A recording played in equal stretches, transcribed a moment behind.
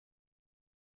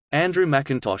Andrew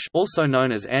McIntosh, also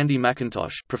known as Andy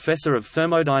McIntosh, professor of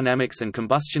thermodynamics and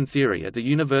combustion theory at the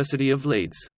University of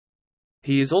Leeds.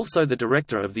 He is also the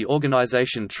director of the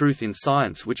organization Truth in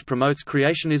Science, which promotes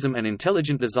creationism and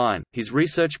intelligent design. His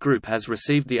research group has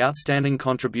received the Outstanding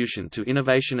Contribution to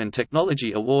Innovation and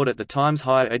Technology Award at the Times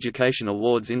Higher Education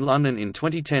Awards in London in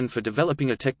 2010 for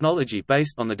developing a technology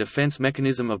based on the defense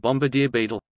mechanism of bombardier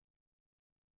beetle.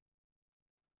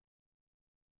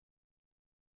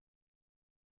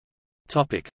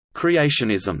 Topic: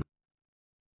 Creationism.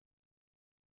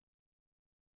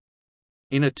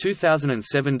 In a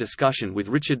 2007 discussion with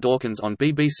Richard Dawkins on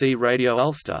BBC Radio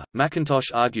Ulster, McIntosh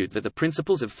argued that the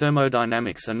principles of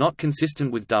thermodynamics are not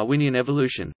consistent with Darwinian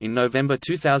evolution. In November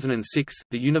 2006,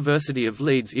 the University of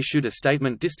Leeds issued a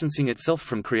statement distancing itself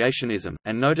from creationism,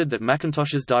 and noted that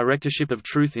McIntosh's directorship of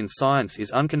Truth in Science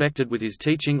is unconnected with his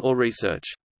teaching or research.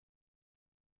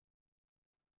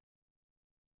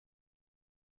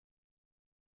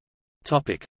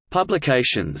 Topic: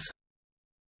 Publications.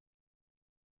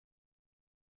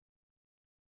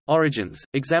 Origins: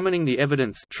 Examining the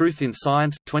Evidence, Truth in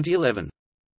Science, 2011.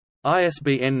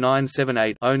 ISBN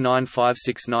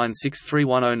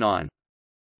 978-0956963109.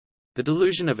 The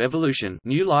Delusion of Evolution,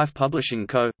 New Life Publishing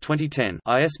Co., 2010.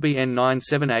 ISBN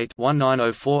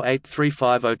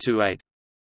 978-1904835028.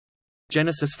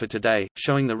 Genesis for Today,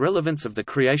 Showing the Relevance of the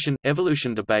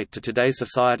Creation-Evolution Debate to Today's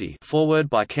Society. Foreword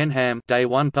by Ken Ham. Day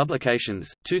One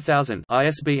Publications, 2000.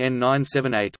 ISBN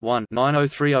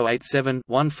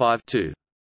 978-1-903087-15-2.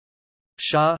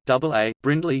 Shah, A.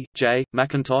 Brindley, J.,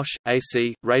 McIntosh,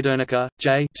 A.C., Radernica,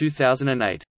 J.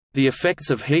 2008. The Effects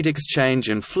of Heat Exchange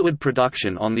and Fluid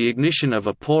Production on the Ignition of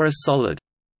a Porous Solid.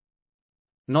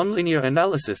 Nonlinear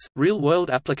Analysis, Real-World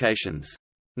Applications.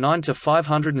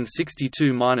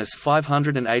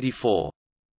 9-562-584.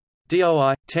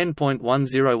 DOI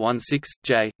 10.1016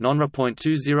 J.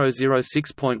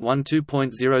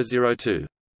 Nonra.2006.12.002.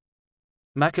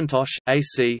 McIntosh,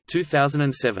 A.C.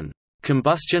 2007.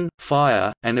 Combustion,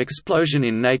 Fire, and Explosion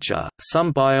in Nature: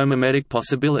 Some Biomimetic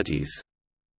Possibilities.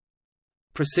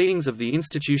 Proceedings of the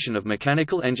Institution of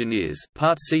Mechanical Engineers,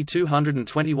 Part C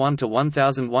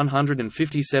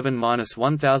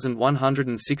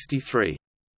 221-1157-1163.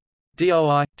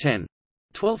 DOI 10.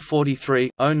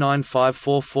 1243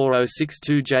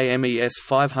 09544062 JMES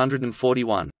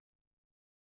 541.